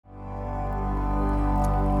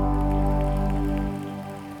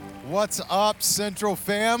What's up, Central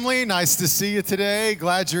family? Nice to see you today.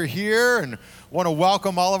 Glad you're here and want to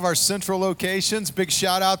welcome all of our Central locations. Big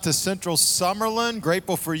shout out to Central Summerlin.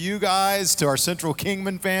 Grateful for you guys, to our Central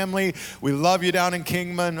Kingman family. We love you down in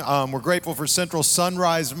Kingman. We're grateful for Central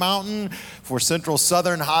Sunrise Mountain, for Central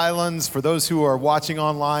Southern Highlands, for those who are watching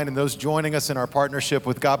online and those joining us in our partnership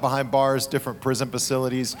with God Behind Bars, different prison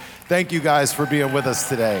facilities. Thank you guys for being with us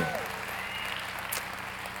today.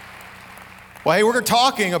 Well, hey, we're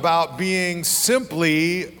talking about being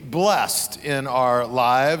simply blessed in our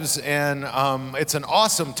lives, and it's an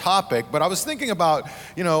awesome topic, but I was thinking about,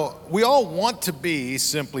 we all want to be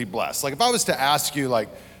simply blessed. Like if I was to ask you, like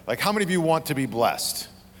how many of you want to be blessed?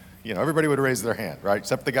 Everybody would raise their hand, right?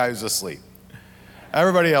 Except the guy who's asleep.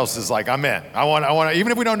 Everybody else is like, I'm in. I want to,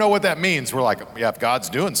 even if we don't know what that means, we're like, yeah, if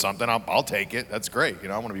God's doing something, I'll take it. That's great.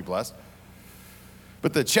 I want to be blessed.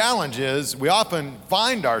 But the challenge is we often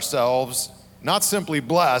find ourselves not simply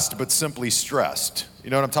blessed, but simply stressed.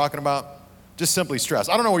 You know what I'm talking about? Just simply stressed.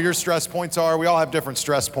 I don't know where your stress points are. We all have different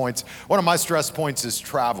stress points. One of my stress points is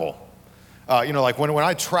travel. Like when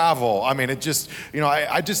I travel, I mean, it just,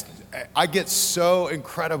 I get so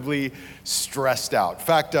incredibly stressed out. In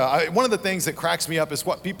fact, one of the things that cracks me up is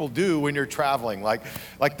what people do when you're traveling.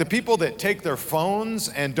 Like the people that take their phones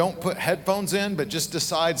and don't put headphones in, but just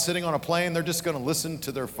decide sitting on a plane, they're just gonna listen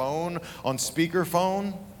to their phone on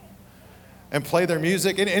speakerphone and play their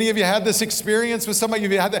music. Any of you had this experience with somebody?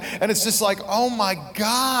 You've had that, and it's just like, oh my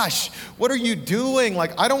gosh, what are you doing?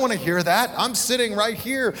 Like, I don't want to hear that. I'm sitting right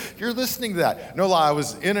here. You're listening to that. No lie, I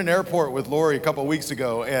was in an airport with Lori a couple of weeks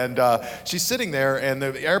ago, and she's sitting there, and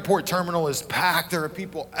the airport terminal is packed. There are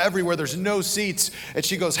people everywhere. There's no seats, and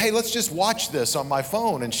she goes, hey, let's just watch this on my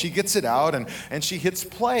phone, and she gets it out, and she hits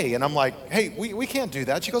play, and I'm like, hey, we can't do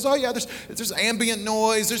that. She goes, oh yeah, there's ambient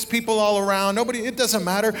noise. There's people all around. It doesn't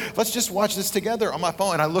matter. Let's just watch this together on my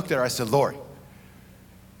phone. And I looked at her, I said, Lori,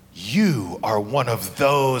 you are one of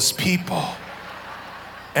those people.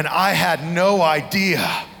 And I had no idea.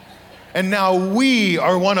 And now we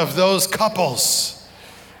are one of those couples.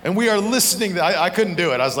 And we are listening. I couldn't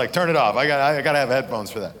do it. I was like, turn it off. I got to have headphones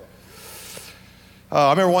for that. I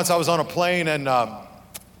remember once I was on a plane and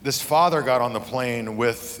this father got on the plane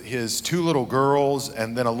with his two little girls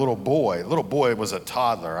and then a little boy. The little boy was a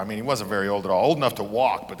toddler. I mean, he wasn't very old at all. Old enough to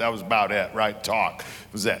walk, but that was about it, right? Talk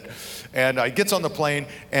was it. And he gets on the plane,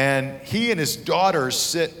 and he and his daughters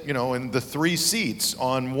sit, in the three seats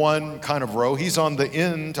on one kind of row. He's on the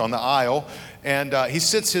end, on the aisle, and he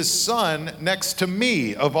sits his son next to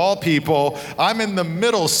me, of all people. I'm in the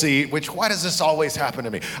middle seat, which, why does this always happen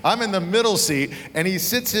to me? I'm in the middle seat, and he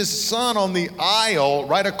sits his son on the aisle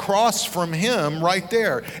right across from him, right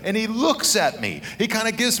there. And he looks at me. He kind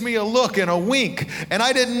of gives me a look and a wink. And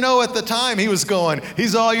I didn't know at the time he was going,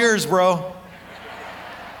 he's all yours, bro.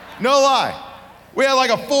 No lie. We had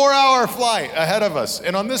like a 4-hour flight ahead of us.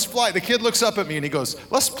 And on this flight, the kid looks up at me and he goes,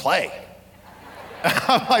 let's play.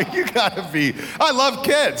 I'm like, you gotta be, I love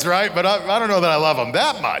kids, right? But I don't know that I love them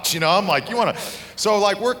that much. I'm like, you wanna, so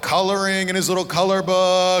like we're coloring in his little color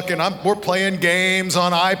book, and we're playing games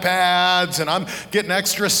on iPads, and I'm getting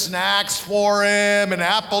extra snacks for him and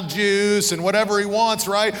apple juice and whatever he wants,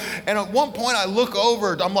 right? And at one point I look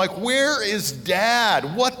over, I'm like, where is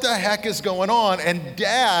Dad? What the heck is going on? And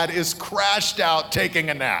Dad is crashed out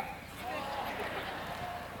taking a nap.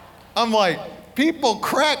 I'm like, people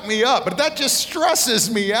crack me up, but that just stresses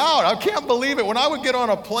me out. I can't believe it. When I would get on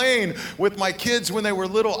a plane with my kids when they were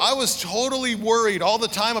little, I was totally worried all the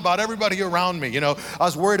time about everybody around me. I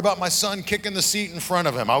was worried about my son kicking the seat in front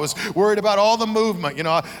of him. I was worried about all the movement.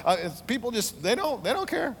 People just, they don't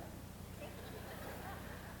care.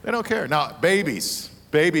 They don't care. Now, babies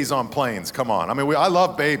on planes, come on. I mean, I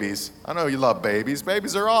love babies. I know you love babies.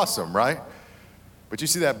 Babies are awesome, right? But you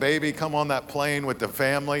see that baby come on that plane with the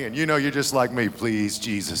family, and you're just like me, please,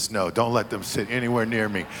 Jesus, no, don't let them sit anywhere near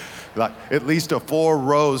me. Like at least a 4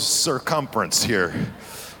 rows circumference here,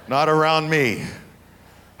 not around me.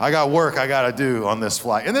 I got work I got to do on this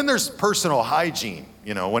flight. And then there's personal hygiene,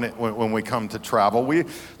 when we come to travel.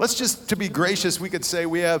 Let's just, to be gracious, we could say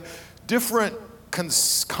we have different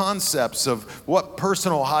concepts of what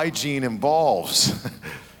personal hygiene involves.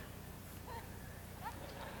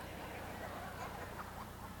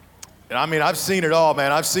 And I mean, I've seen it all,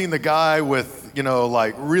 man. I've seen the guy with,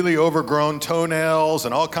 like really overgrown toenails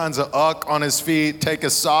and all kinds of uck on his feet, take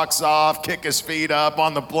his socks off, kick his feet up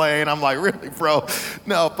on the plane. I'm like, really, bro?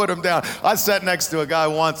 No, put him down. I sat next to a guy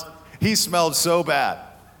once. He smelled so bad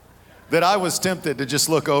that I was tempted to just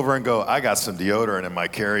look over and go, I got some deodorant in my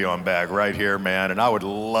carry-on bag right here, man, and I would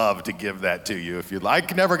love to give that to you if you'd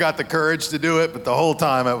like. I never got the courage to do it, but the whole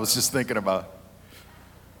time I was just thinking about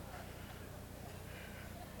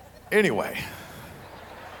Anyway,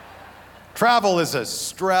 travel is a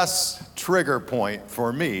stress trigger point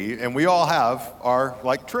for me, and we all have our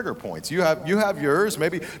trigger points. You have yours.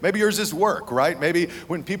 Maybe yours is work, right? Maybe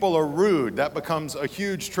when people are rude, that becomes a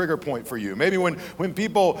huge trigger point for you. Maybe when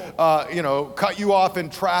people cut you off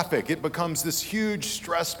in traffic, it becomes this huge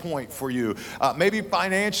stress point for you. Maybe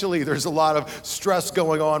financially, there's a lot of stress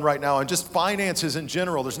going on right now, and just finances in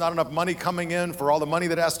general. There's not enough money coming in for all the money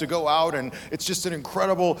that has to go out, and it's just an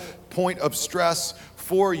incredible point of stress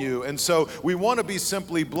for you. And so we want to be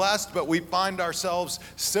simply blessed, but we find ourselves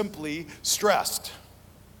simply stressed.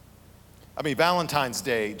 I mean, Valentine's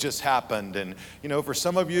Day just happened, and for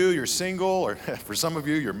some of you, you're single, or for some of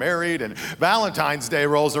you, you're married, and Valentine's Day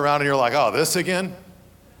rolls around and you're like, oh, this again?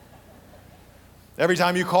 Every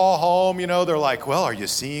time you call home, they're like, well, are you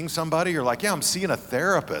seeing somebody? You're like, yeah, I'm seeing a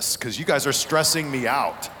therapist because you guys are stressing me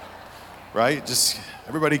out, right? Just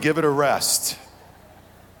everybody give it a rest.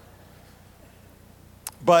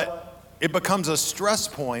 But it becomes a stress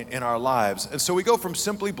point in our lives. And so we go from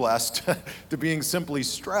simply blessed to being simply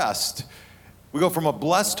stressed. We go from a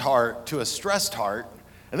blessed heart to a stressed heart.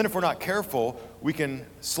 And then if we're not careful, we can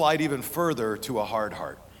slide even further to a hard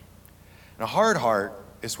heart. And a hard heart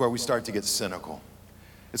is where we start to get cynical.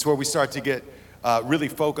 It's where we start to get really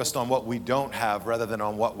focused on what we don't have rather than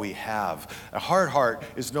on what we have. A hard heart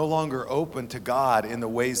is no longer open to God in the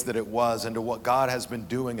ways that it was and to what God has been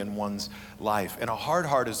doing in one's life. And a hard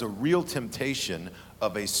heart is a real temptation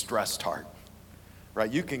of a stressed heart,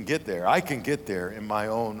 right? You can get there. I can get there in my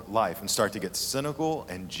own life and start to get cynical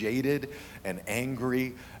and jaded and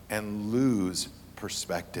angry and lose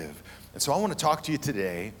perspective. And so I want to talk to you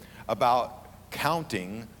today about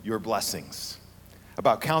counting your blessings.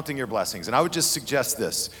 About counting your blessings. And I would just suggest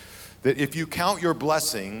this, that if you count your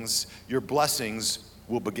blessings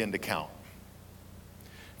will begin to count.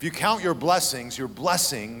 If you count your blessings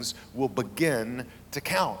will begin to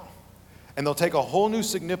count. And they'll take a whole new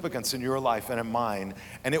significance in your life and in mine,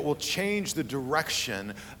 and it will change the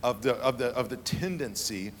direction of the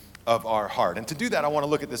tendency of our heart. And to do that, I want to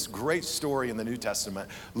look at this great story in the New Testament,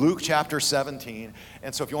 Luke chapter 17.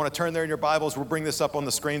 And so if you want to turn there in your Bibles, we'll bring this up on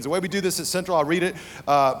the screens. The way we do this at Central, I'll read it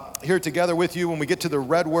here together with you. When we get to the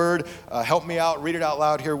red word, help me out, read it out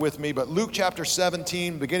loud here with me. But Luke chapter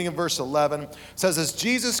 17, beginning in verse 11, says, as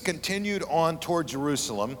Jesus continued on toward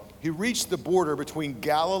Jerusalem, he reached the border between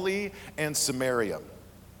Galilee and Samaria.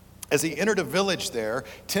 As he entered a village there,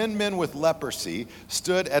 10 men with leprosy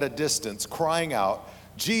stood at a distance, crying out,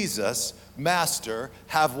 Jesus, Master,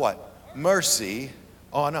 have what? Mercy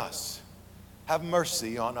on us. Have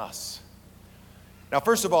mercy on us. Now,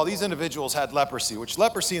 first of all, these individuals had leprosy, which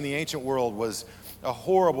leprosy in the ancient world was a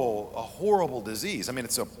horrible disease. I mean,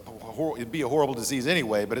 it'd be a horrible disease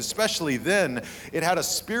anyway, but especially then, it had a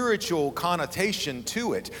spiritual connotation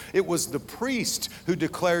to it. It was the priest who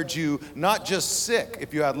declared you not just sick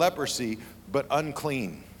if you had leprosy, but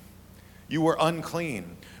unclean. You were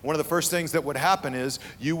unclean. One of the first things that would happen is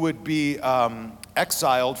you would be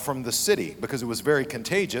exiled from the city because it was very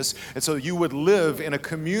contagious. And so you would live in a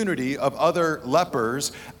community of other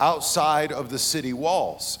lepers outside of the city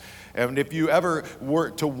walls. And if you ever were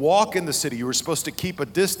to walk in the city, you were supposed to keep a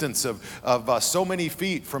distance of so many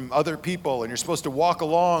feet from other people. And you're supposed to walk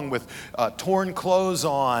along with torn clothes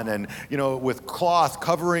on and, with cloth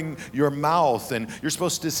covering your mouth. And you're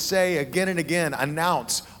supposed to say again and again,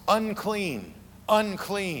 announce, unclean.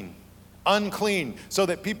 Unclean, unclean, so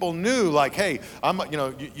that people knew, like, hey,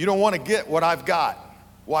 you don't want to get what I've got.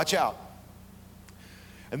 Watch out.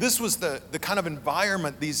 And this was the kind of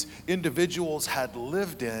environment these individuals had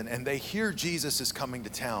lived in, and they hear Jesus is coming to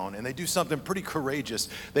town, and they do something pretty courageous.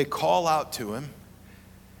 They call out to him,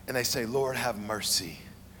 and they say, Lord, have mercy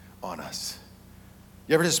on us.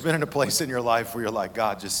 You ever just been in a place in your life where you're like,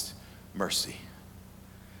 God, just mercy?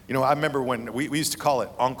 I remember when we used to call it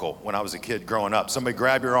uncle when I was a kid growing up. Somebody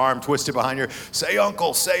grab your arm, twist it behind you, say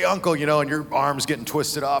uncle, and your arm's getting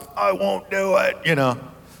twisted off. I won't do it, You're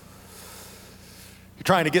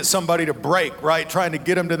trying to get somebody to break, right? Trying to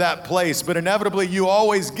get them to that place. But inevitably, you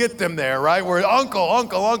always get them there, right? Where uncle.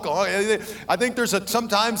 I think there's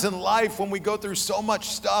sometimes in life when we go through so much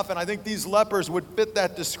stuff, and I think these lepers would fit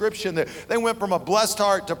that description, that they went from a blessed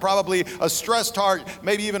heart to probably a stressed heart,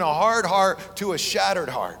 maybe even a hard heart to a shattered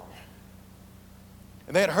heart.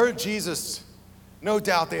 And they had heard Jesus, no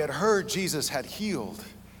doubt they had heard Jesus had healed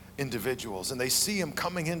individuals. And they see him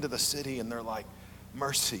coming into the city and they're like,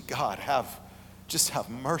 mercy, God, just have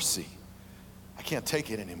mercy. I can't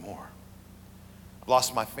take it anymore. I've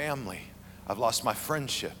lost my family. I've lost my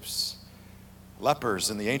friendships. Lepers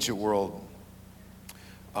in the ancient world,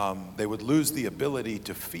 they would lose the ability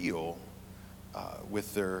to feel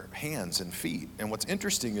with their hands and feet. And what's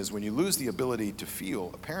interesting is when you lose the ability to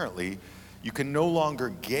feel, apparently, you can no longer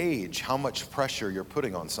gauge how much pressure you're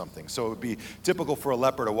putting on something. So it would be typical for a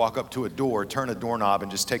leper to walk up to a door, turn a doorknob, and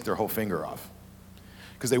just take their whole finger off,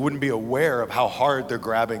 because they wouldn't be aware of how hard they're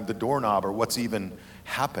grabbing the doorknob or what's even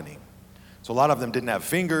happening. So a lot of them didn't have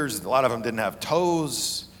fingers, a lot of them didn't have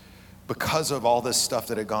toes, because of all this stuff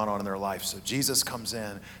that had gone on in their life. So Jesus comes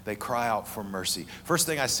in, they cry out for mercy. First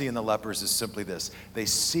thing I see in the lepers is simply this: they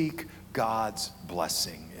seek God's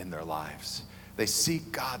blessing in their lives. They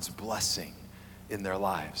seek God's blessing in their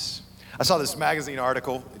lives. I saw this magazine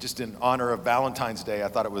article just in honor of Valentine's Day. I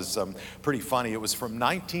thought it was pretty funny. It was from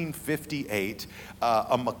 1958,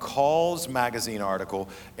 a McCall's magazine article,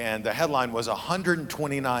 and the headline was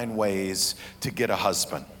 129 Ways to Get a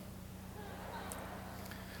Husband.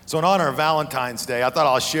 So in honor of Valentine's Day, I thought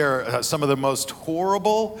I'll share some of the most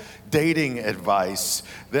horrible dating advice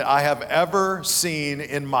that I have ever seen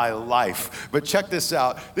in my life. But check this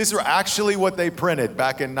out. These are actually what they printed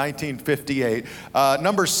back in 1958.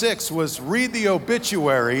 Number 6 was read the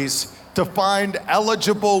obituaries to find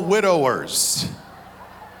eligible widowers.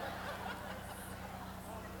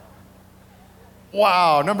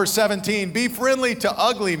 Wow. Number 17, be friendly to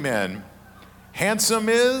ugly men. Handsome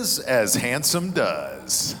is as handsome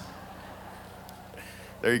does.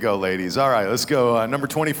 There you go, ladies. All right, let's go. Number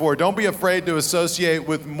 24, don't be afraid to associate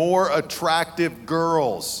with more attractive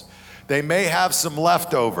girls. They may have some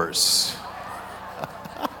leftovers.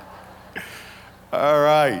 All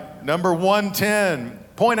right, number 110,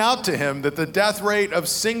 point out to him that the death rate of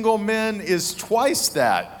single men is twice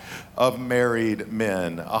that of married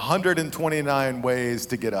men. 129 ways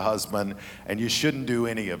to get a husband, and you shouldn't do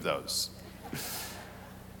any of those.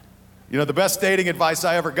 You know, the best dating advice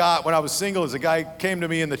I ever got when I was single is a guy came to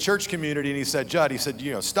me in the church community and he said, Judd,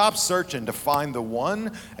 stop searching to find the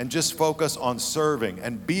one and just focus on serving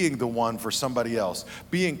and being the one for somebody else,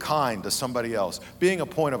 being kind to somebody else, being a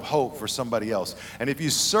point of hope for somebody else. And if you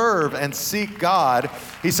serve and seek God,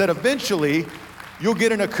 he said, eventually you'll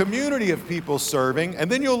get in a community of people serving,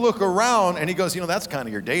 and then you'll look around, and he goes, that's kind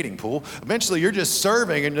of your dating pool. Eventually you're just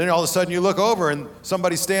serving, and then all of a sudden you look over and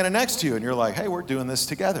somebody's standing next to you, and you're like, hey, we're doing this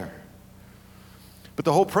together. But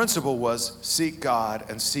the whole principle was seek God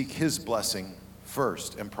and seek his blessing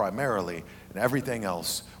first and primarily, and everything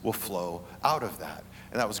else will flow out of that.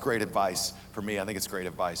 And that was great advice for me. I think it's great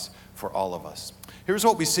advice for all of us. Here's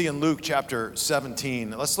what we see in Luke chapter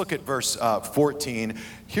 17. Let's look at verse 14.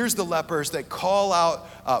 Here's the lepers. They call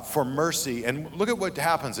out for mercy. And look at what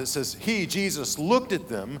happens. It says, he, Jesus, looked at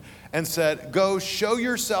them and said, go show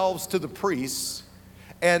yourselves to the priests.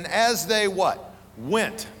 And as they what?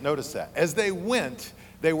 Went. Notice that. As they went,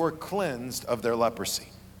 they were cleansed of their leprosy.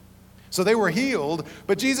 So they were healed,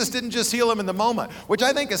 but Jesus didn't just heal them in the moment, which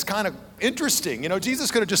I think is kind of interesting.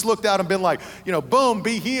 Jesus could have just looked out and been like, boom,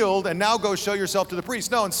 be healed, and now go show yourself to the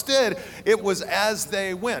priest. No, instead, it was as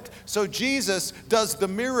they went. So Jesus does the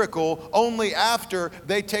miracle only after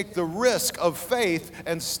they take the risk of faith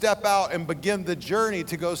and step out and begin the journey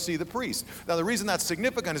to go see the priest. Now, the reason that's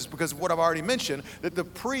significant is because of what I've already mentioned, that the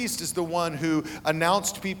priest is the one who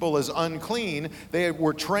announced people as unclean. They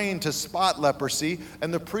were trained to spot leprosy,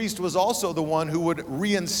 and the priest was also the one who would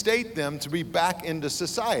reinstate them to be back into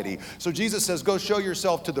society. So Jesus says, go show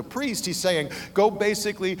yourself to the priest. He's saying, go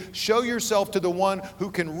basically show yourself to the one who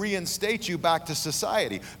can reinstate you back to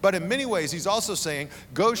society. But in many ways, he's also saying,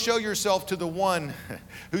 go show yourself to the one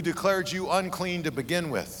who declared you unclean to begin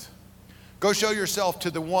with. Go show yourself to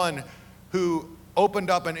the one who opened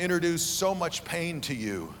up and introduced so much pain to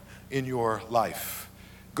you in your life.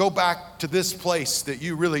 Go back to this place that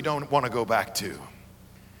you really don't want to go back to.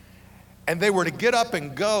 And they were to get up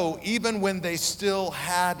and go even when they still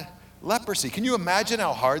had leprosy. Can you imagine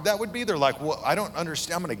how hard that would be? They're like, well, I don't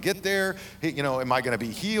understand. I'm going to get there. Am I going to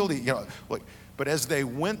be healed? But as they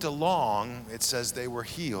went along, it says they were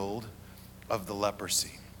healed of the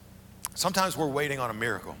leprosy. Sometimes we're waiting on a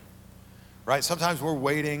miracle, right? Sometimes we're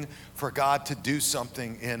waiting for God to do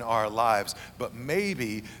something in our lives, but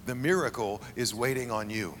maybe the miracle is waiting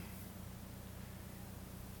on you.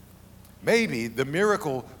 Maybe the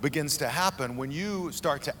miracle begins to happen when you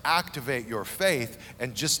start to activate your faith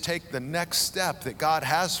and just take the next step that God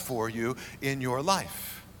has for you in your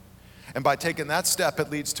life. And by taking that step,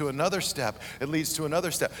 it leads to another step. It leads to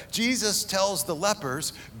another step. Jesus tells the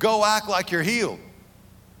lepers, go act like you're healed.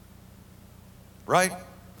 Right?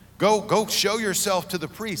 Go show yourself to the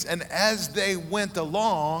priest. And as they went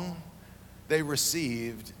along, they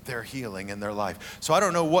received their healing in their life. So I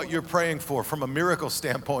don't know what you're praying for from a miracle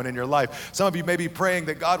standpoint in your life. Some of you may be praying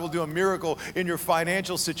that God will do a miracle in your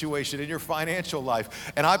financial situation, in your financial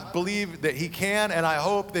life. And I believe that he can, and I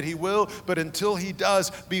hope that he will. But until he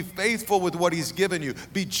does, be faithful with what he's given you.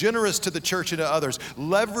 Be generous to the church and to others.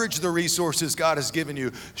 Leverage the resources God has given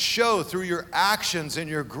you. Show through your actions and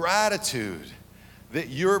your gratitude that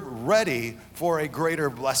you're ready for a greater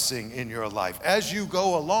blessing in your life. As you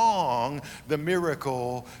go along, the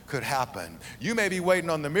miracle could happen. You may be waiting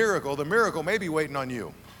on the miracle may be waiting on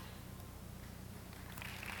you.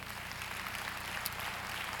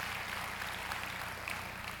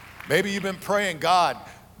 Maybe you've been praying, God,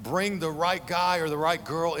 bring the right guy or the right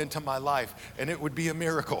girl into my life, and it would be a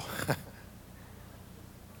miracle.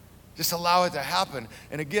 Just allow it to happen.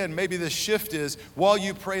 And again, maybe the shift is while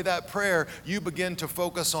you pray that prayer, you begin to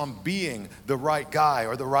focus on being the right guy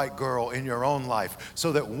or the right girl in your own life,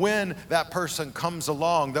 so that when that person comes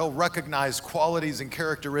along, they'll recognize qualities and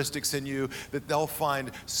characteristics in you that they'll find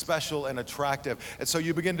special and attractive. And so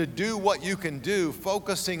you begin to do what you can do,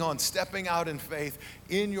 focusing on stepping out in faith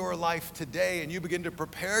in your life today, and you begin to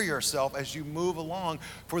prepare yourself as you move along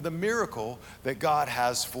for the miracle that God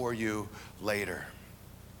has for you later.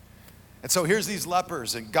 And so here's these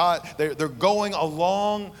lepers, and God, they're going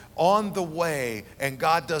along on the way, and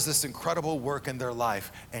God does this incredible work in their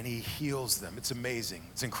life, and he heals them. It's amazing.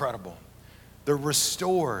 It's incredible. They're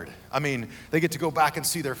restored. I mean, they get to go back and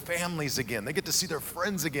see their families again. They get to see their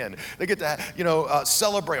friends again. They get to,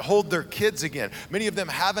 celebrate, hold their kids again. Many of them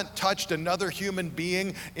haven't touched another human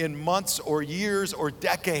being in months or years or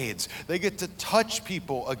decades. They get to touch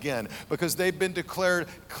people again because they've been declared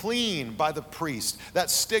clean by the priest.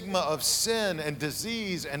 That stigma of sin and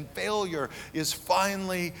disease and failure is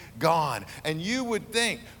finally gone. And you would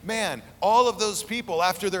think, man, all of those people,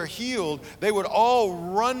 after they're healed, they would all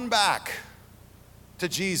run back to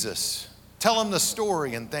Jesus, tell him the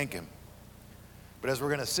story and thank him. But as we're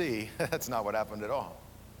going to see, that's not what happened at all.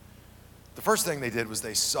 The first thing they did was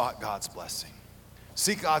they sought God's blessing.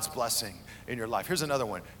 Seek God's blessing in your life. Here's another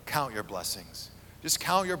one. Count your blessings. Just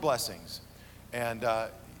count your blessings and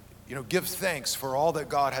give thanks for all that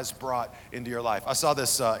God has brought into your life. I saw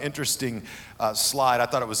this interesting slide. I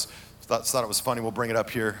thought it was funny. We'll bring it up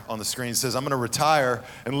here on the screen. It says, I'm going to retire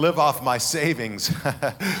and live off my savings.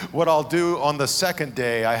 What I'll do on the second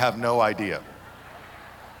day, I have no idea.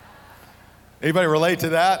 Anybody relate to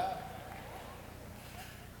that?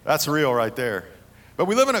 That's real right there. But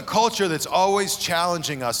we live in a culture that's always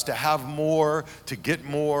challenging us to have more, to get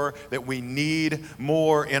more, that we need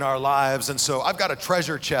more in our lives. And so I've got a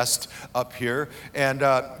treasure chest up here. And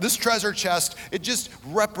this treasure chest, it just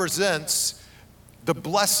represents the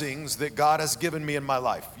blessings that God has given me in my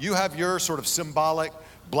life. You have your sort of symbolic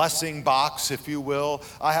blessing box, if you will.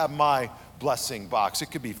 I have my blessing box. It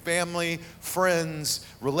could be family, friends,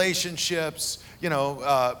 relationships,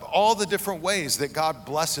 all the different ways that God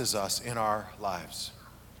blesses us in our lives.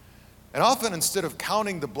 And often, instead of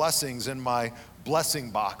counting the blessings in my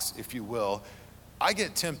blessing box, if you will, I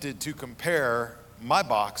get tempted to compare my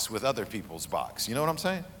box with other people's box. You know what I'm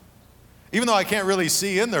saying? Even though I can't really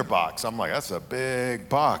see in their box, I'm like, that's a big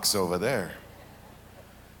box over there.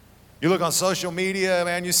 You look on social media,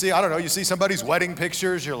 man, you see somebody's wedding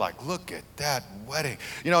pictures, you're like, look at that wedding.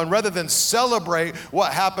 And rather than celebrate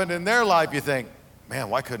what happened in their life, you think, man,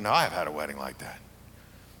 why couldn't I have had a wedding like that?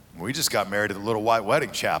 We just got married at the little white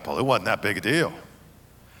wedding chapel. It wasn't that big a deal.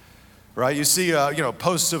 Right? You see,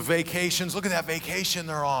 posts of vacations. Look at that vacation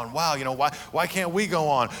they're on. Wow, why can't we go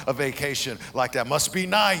on a vacation like that? Must be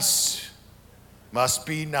nice. Must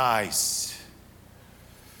be nice.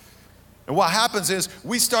 And what happens is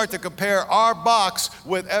we start to compare our box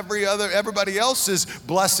with everybody else's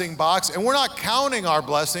blessing box, and we're not counting our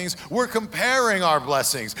blessings, we're comparing our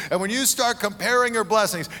blessings. And when you start comparing your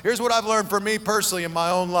blessings, here's what I've learned for me personally in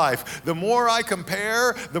my own life. The more I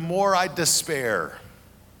compare, the more I despair.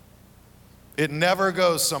 It never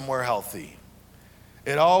goes somewhere healthy.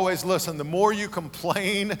 It always, the more you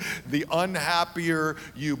complain, the unhappier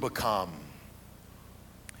you become.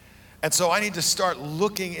 And so I need to start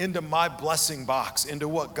looking into my blessing box, into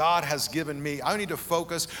what God has given me. I need to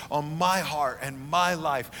focus on my heart and my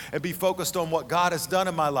life and be focused on what God has done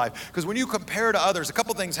in my life. Because when you compare to others, a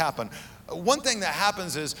couple things happen. One thing that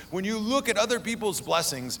happens is when you look at other people's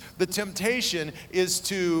blessings, the temptation is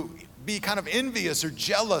to be kind of envious or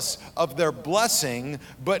jealous of their blessing,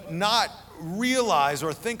 but not realize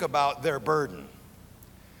or think about their burden.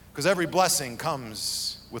 Because every blessing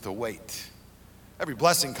comes with a weight. Every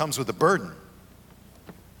blessing comes with a burden.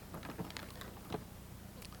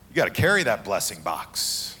 You got to carry that blessing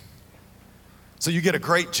box. So you get a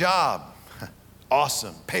great job.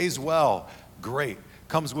 awesome. Pays well, great.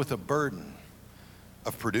 Comes with a burden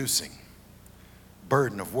of producing,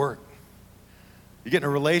 burden of work. You get in a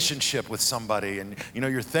relationship with somebody and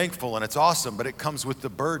you're thankful and it's awesome, but it comes with the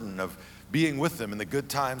burden of being with them in the good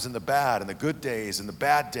times and the bad, and the good days and the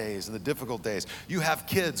bad days and the difficult days. You have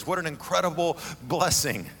kids. What an incredible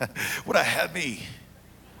blessing. What a heavy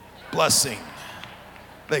blessing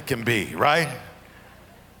they can be, right?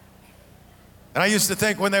 And I used to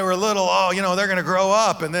think when they were little, they're going to grow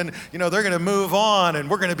up and then, they're going to move on and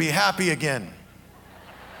we're going to be happy again.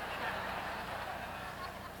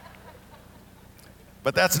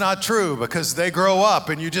 But that's not true, because they grow up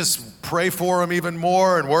and you just pray for them even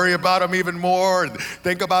more and worry about them even more and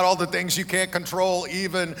think about all the things you can't control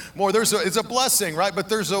even more. It's a blessing, right? But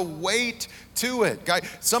there's a weight to it.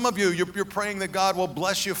 Some of you're praying that God will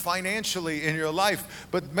bless you financially in your life,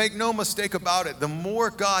 but make no mistake about it. The more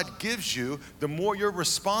God gives you, the more you're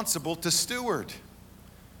responsible to steward.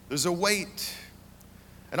 There's a weight.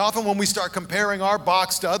 And often when we start comparing our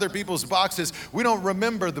box to other people's boxes, we don't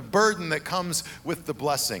remember the burden that comes with the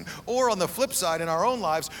blessing. Or on the flip side, in our own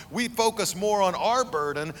lives, we focus more on our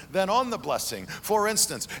burden than on the blessing. For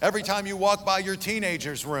instance, every time you walk by your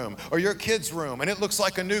teenager's room or your kid's room and it looks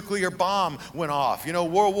like a nuclear bomb went off,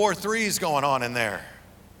 World War III is going on in there.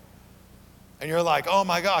 And you're like, oh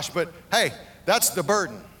my gosh, but hey, that's the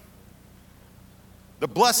burden. The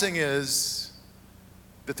blessing is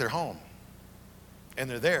that they're home. And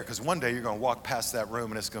they're there because one day you're going to walk past that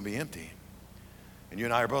room and it's going to be empty. And you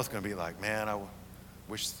and I are both going to be like, man, I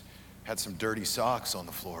wish I had some dirty socks on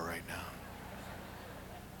the floor right now.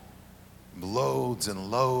 Loads and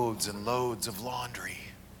loads and loads of laundry.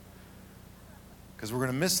 Because we're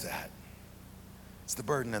going to miss that. It's the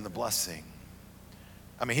burden and the blessing.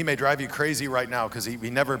 I mean, he may drive you crazy right now because he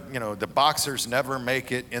never, the boxers never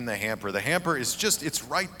make it in the hamper. The hamper is it's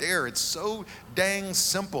right there. It's so dang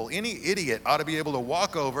simple. Any idiot ought to be able to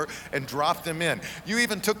walk over and drop them in. You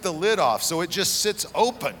even took the lid off so it just sits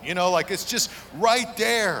open, it's just right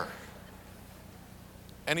there.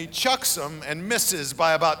 And he chucks them and misses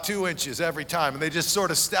by about 2 inches every time, and they just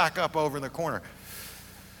sort of stack up over in the corner.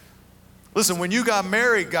 Listen, when you got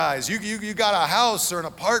married, guys, you got a house or an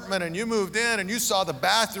apartment and you moved in and you saw the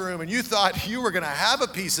bathroom and you thought you were going to have a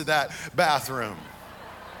piece of that bathroom,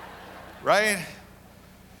 right?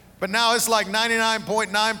 But now it's like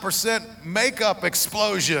 99.9% makeup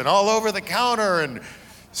explosion all over the counter, and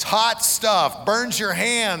it's hot stuff, burns your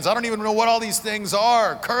hands. I don't even know what all these things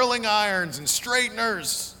are, curling irons and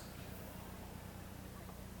straighteners.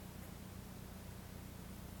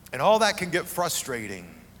 And all that can get frustrating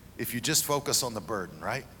if you just focus on the burden,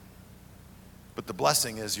 right? But the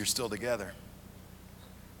blessing is you're still together.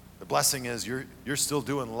 The blessing is you're still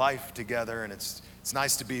doing life together, and it's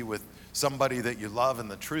nice to be with somebody that you love.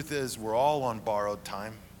 And the truth is we're all on borrowed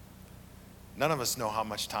time. None of us know how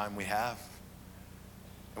much time we have.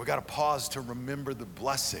 And we got to pause to remember the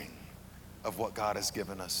blessing of what God has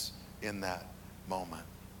given us in that moment.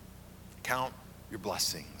 Count your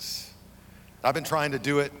blessings. I've been trying to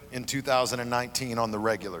do it in 2019 on the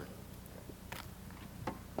regular.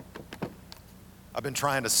 I've been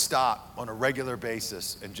trying to stop on a regular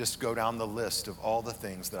basis and just go down the list of all the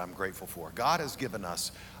things that I'm grateful for. God has given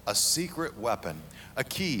us a secret weapon, a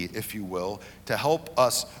key, if you will, to help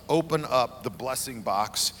us open up the blessing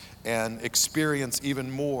box and experience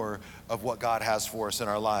even more of what God has for us in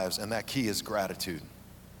our lives. And that key is gratitude.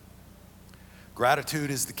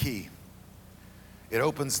 Gratitude is the key. It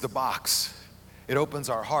opens the box. It opens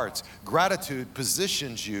our hearts. Gratitude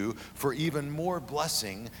positions you for even more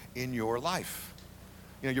blessing in your life.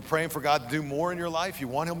 You're praying for God to do more in your life. You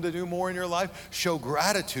want Him to do more in your life. Show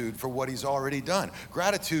gratitude for what He's already done.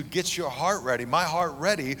 Gratitude gets your heart ready, my heart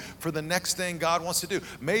ready for the next thing God wants to do.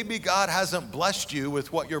 Maybe God hasn't blessed you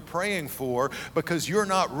with what you're praying for because you're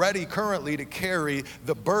not ready currently to carry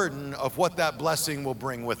the burden of what that blessing will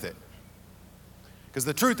bring with it. Because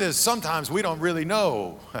the truth is, sometimes we don't really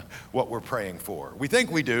know what we're praying for. We think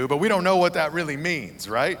we do, but we don't know what that really means,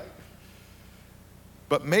 right?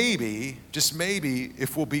 But maybe, just maybe,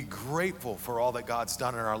 if we'll be grateful for all that God's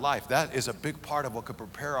done in our life, that is a big part of what could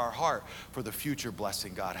prepare our heart for the future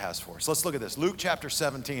blessing God has for us. Let's look at this. Luke chapter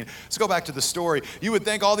 17. Let's go back to the story. You would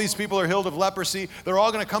think all these people are healed of leprosy. They're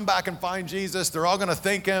all going to come back and find Jesus. They're all going to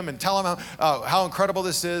thank Him and tell Him how incredible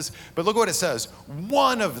this is. But look what it says.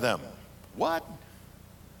 One of them. What?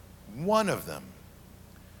 One of them,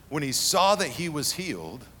 when he saw that he was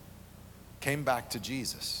healed, came back to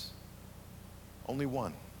Jesus. Only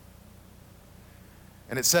one.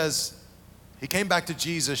 And it says, he came back to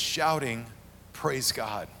Jesus shouting, "Praise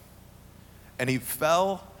God." And he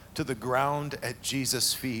fell to the ground at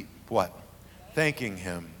Jesus' feet, what? thanking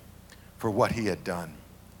him for what he had done.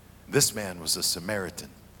 This man was a Samaritan.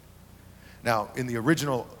 Now, in the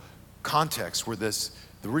original context where the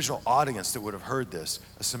original audience that would have heard this,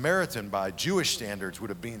 a Samaritan by Jewish standards would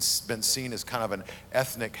have been seen as kind of an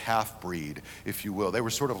ethnic half-breed, if you will. They were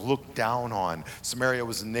sort of looked down on. Samaria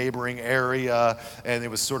was a neighboring area, and it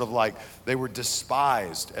was sort of like they were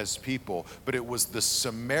despised as people. But it was the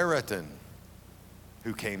Samaritan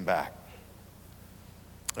who came back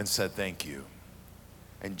and said, thank you.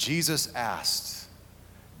 And Jesus asked,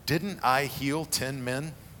 didn't I heal 10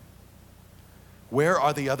 men? Where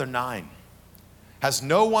are the other 9? Has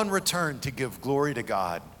no one returned to give glory to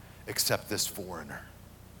God except this foreigner?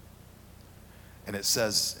 And it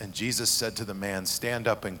says, and Jesus said to the man, stand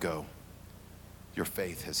up and go. Your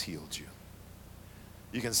faith has healed you.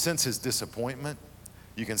 You can sense his disappointment.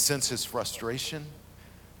 You can sense his frustration.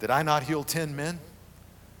 Did I not heal 10 men?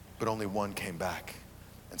 But only one came back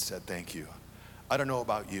and said, thank you. I don't know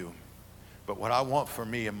about you, but what I want for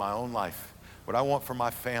me in my own life, what I want for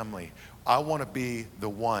my family, I want to be the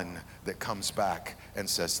one that comes back and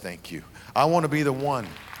says thank you. I want to be the one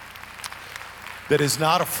that is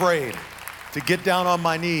not afraid to get down on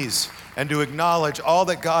my knees and to acknowledge all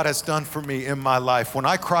that God has done for me in my life. When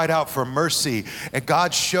I cried out for mercy and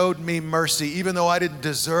God showed me mercy, even though I didn't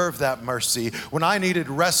deserve that mercy. When I needed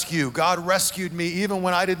rescue, God rescued me even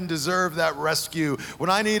when I didn't deserve that rescue. When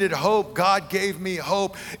I needed hope, God gave me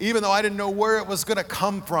hope, even though I didn't know where it was going to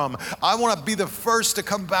come from. I want to be the first to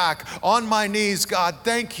come back on my knees. God,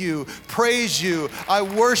 thank you, praise you, I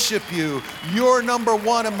worship you. You're number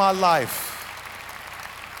one in my life.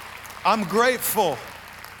 I'm grateful.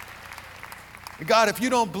 God, if you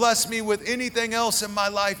don't bless me with anything else in my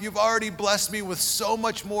life, you've already blessed me with so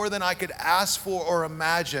much more than I could ask for or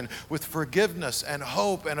imagine, with forgiveness and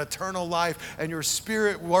hope and eternal life and your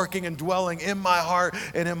spirit working and dwelling in my heart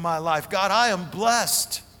and in my life. God, I am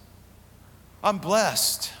blessed. I'm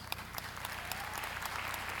blessed.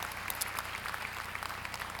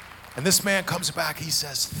 And this man comes back, he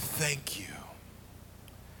says, thank you.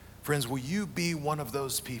 Friends, will you be one of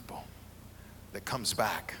those people that comes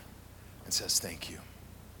back and says thank you,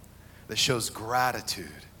 that shows gratitude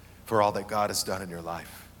for all that God has done in your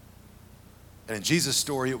life? And in Jesus'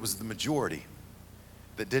 story, it was the majority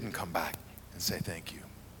that didn't come back and say thank you.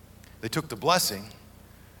 They took the blessing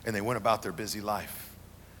and they went about their busy life.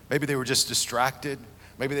 Maybe they were just distracted.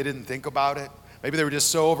 Maybe they didn't think about it. Maybe they were just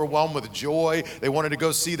so overwhelmed with joy, they wanted to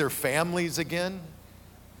go see their families again.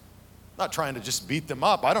 Not trying to just beat them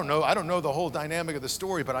up. I don't know the whole dynamic of the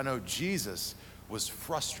story, but I know Jesus was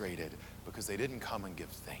frustrated because they didn't come and give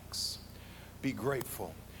thanks. Be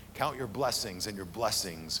grateful. Count your blessings, and your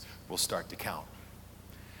blessings will start to count.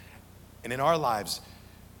 And in our lives,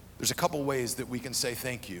 there's a couple ways that we can say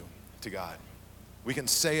thank you to God. We can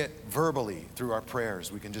say it verbally through our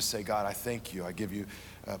prayers. We can just say, God, I thank you. I give you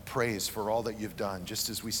praise for all that you've done, just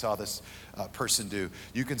as we saw this person do.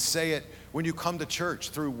 You can say it when you come to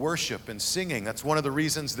church through worship and singing. That's one of the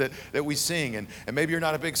reasons that we sing. And maybe you're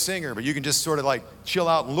not a big singer, but you can just sort of like chill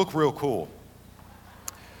out and look real cool.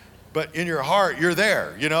 But in your heart, you're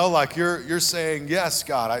there, like you're saying, yes,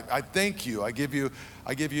 God, I thank you. I give you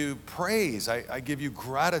praise. I give you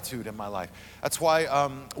gratitude in my life. That's why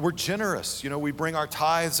we're generous. We bring our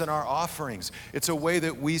tithes and our offerings. It's a way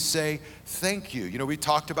that we say thank you. We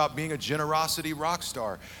talked about being a generosity rock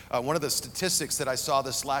star. One of the statistics that I saw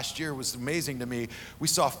this last year was amazing to me. We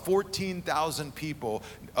saw 14,000 people,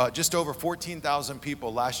 just over 14,000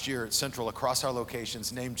 people last year at Central across our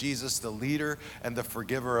locations named Jesus the leader and the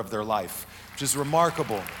forgiver of their life, which is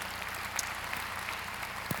remarkable.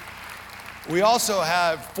 We also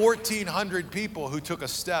have 1,400 people who took a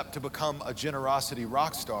step to become a generosity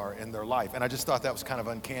rock star in their life. And I just thought that was kind of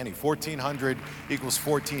uncanny. 1,400 equals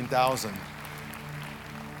 14,000.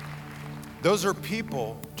 Those are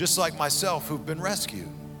people just like myself who've been rescued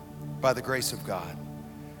by the grace of God.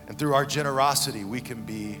 And through our generosity, we can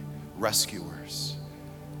be rescuers.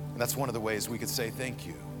 And that's one of the ways we could say thank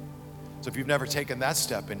you. So if you've never taken that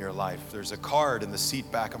step in your life, there's a card in the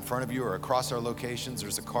seat back in front of you or across our locations.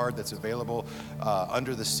 There's a card that's available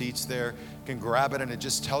under the seats there. You can grab it, and it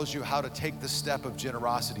just tells you how to take the step of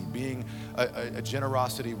generosity, being a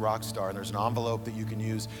generosity rock star. And there's an envelope that you can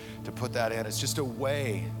use to put that in. It's just a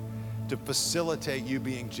way to facilitate you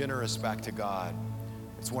being generous back to God.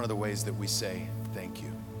 It's one of the ways that we say thank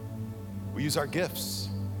you. We use our gifts.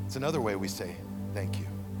 It's another way we say thank you.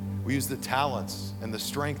 We use the talents and the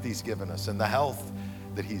strength he's given us and the health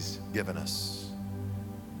that he's given us.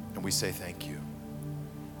 And we say thank you.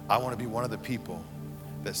 I want to be one of the people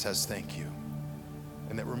that says thank you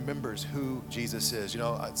and that remembers who Jesus is.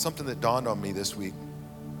 Something that dawned on me this week.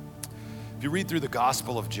 If you read through the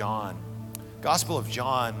Gospel of John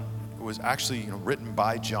was actually written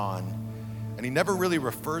by John, and he never really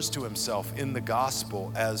refers to himself in the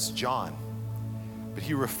Gospel as John, but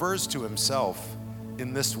he refers to himself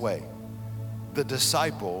in this way: the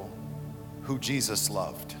disciple who Jesus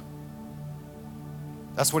loved.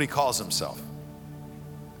 That's what he calls himself.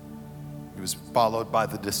 He was followed by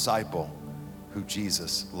the disciple who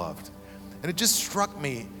Jesus loved. And it just struck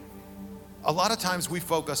me, a lot of times we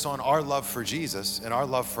focus on our love for Jesus and our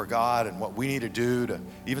love for God and what we need to do to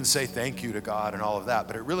even say thank you to God and all of that,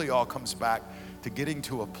 but it really all comes back to getting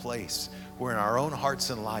to a place where in our own hearts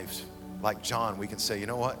and lives, like John, we can say, you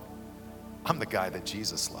know what? I'm the guy that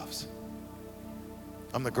Jesus loves.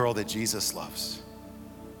 I'm the girl that Jesus loves.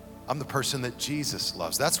 I'm the person that Jesus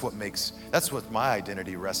loves. That's what my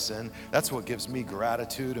identity rests in. That's what gives me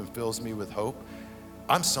gratitude and fills me with hope.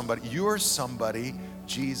 You're somebody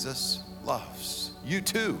Jesus loves. You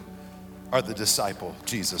too are the disciple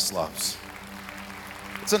Jesus loves.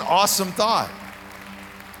 It's an awesome thought.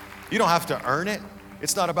 You don't have to earn it.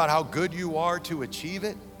 It's not about how good you are to achieve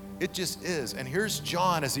it. It just is. And here's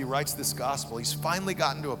John as he writes this gospel. He's finally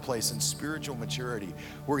gotten to a place in spiritual maturity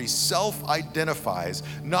where he self-identifies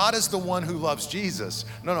not as the one who loves Jesus.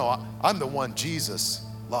 No, I'm the one Jesus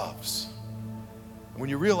loves. And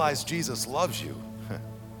when you realize Jesus loves you,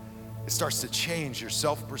 it starts to change your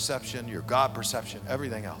self-perception, your God perception,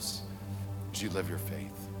 everything else as you live your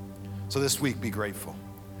faith. So this week, be grateful.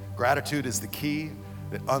 Gratitude is the key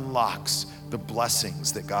that unlocks the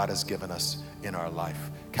blessings that God has given us in our life.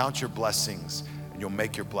 Count your blessings, and you'll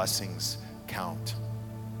make your blessings count.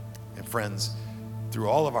 And friends, through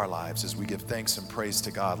all of our lives, as we give thanks and praise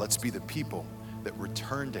to God, let's be the people that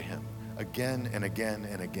return to Him again and again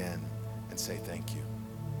and again and say thank you.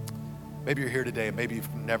 Maybe you're here today, and maybe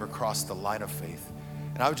you've never crossed the line of faith.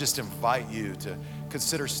 And I would just invite you to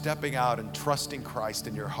consider stepping out and trusting Christ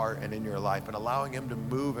in your heart and in your life and allowing Him to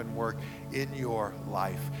move and work in your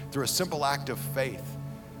life through a simple act of faith.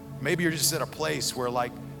 Maybe you're just at a place where,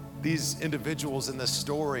 like these individuals in this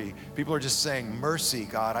story, people are just saying, mercy,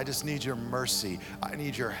 God, I just need your mercy. I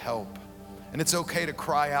need your help. And it's okay to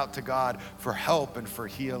cry out to God for help and for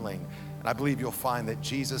healing. And I believe you'll find that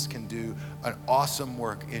Jesus can do an awesome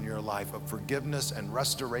work in your life of forgiveness and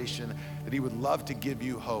restoration, that He would love to give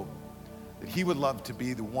you hope, that He would love to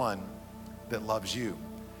be the one that loves you,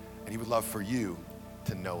 and He would love for you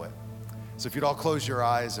to know it. So if you'd all close your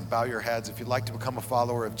eyes and bow your heads, if you'd like to become a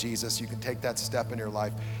follower of Jesus, you can take that step in your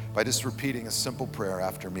life by just repeating a simple prayer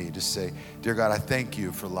after me. Just say, dear God, I thank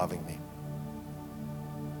you for loving me.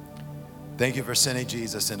 Thank you for sending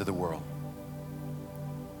Jesus into the world.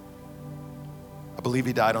 I believe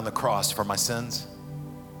He died on the cross for my sins.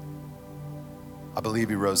 I believe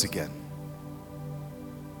He rose again.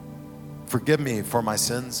 Forgive me for my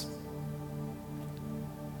sins.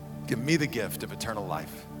 Give me the gift of eternal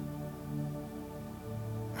life.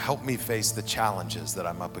 Help me face the challenges that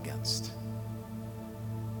I'm up against.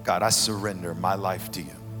 God, I surrender my life to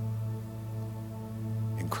you.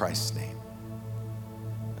 In Christ's name.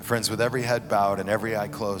 Friends, with every head bowed and every eye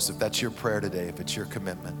closed, if that's your prayer today, if it's your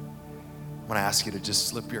commitment, I want to ask you to just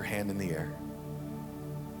slip your hand in the air,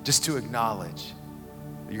 just to acknowledge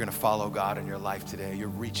that you're going to follow God in your life today. You're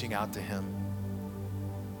reaching out to Him.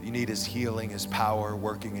 You need His healing, His power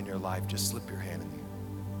working in your life. Just slip your hand in the air.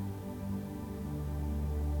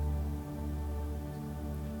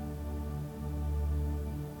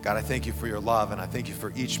 God, I thank you for your love, and I thank you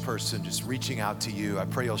for each person just reaching out to you. I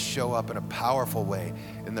pray you'll show up in a powerful way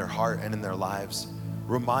in their heart and in their lives.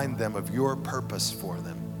 Remind them of your purpose for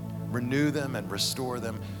them. Renew them and restore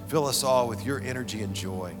them. Fill us all with your energy and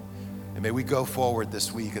joy. And may we go forward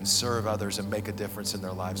this week and serve others and make a difference in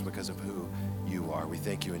their lives because of who you are. We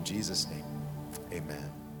thank you in Jesus' name.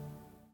 Amen.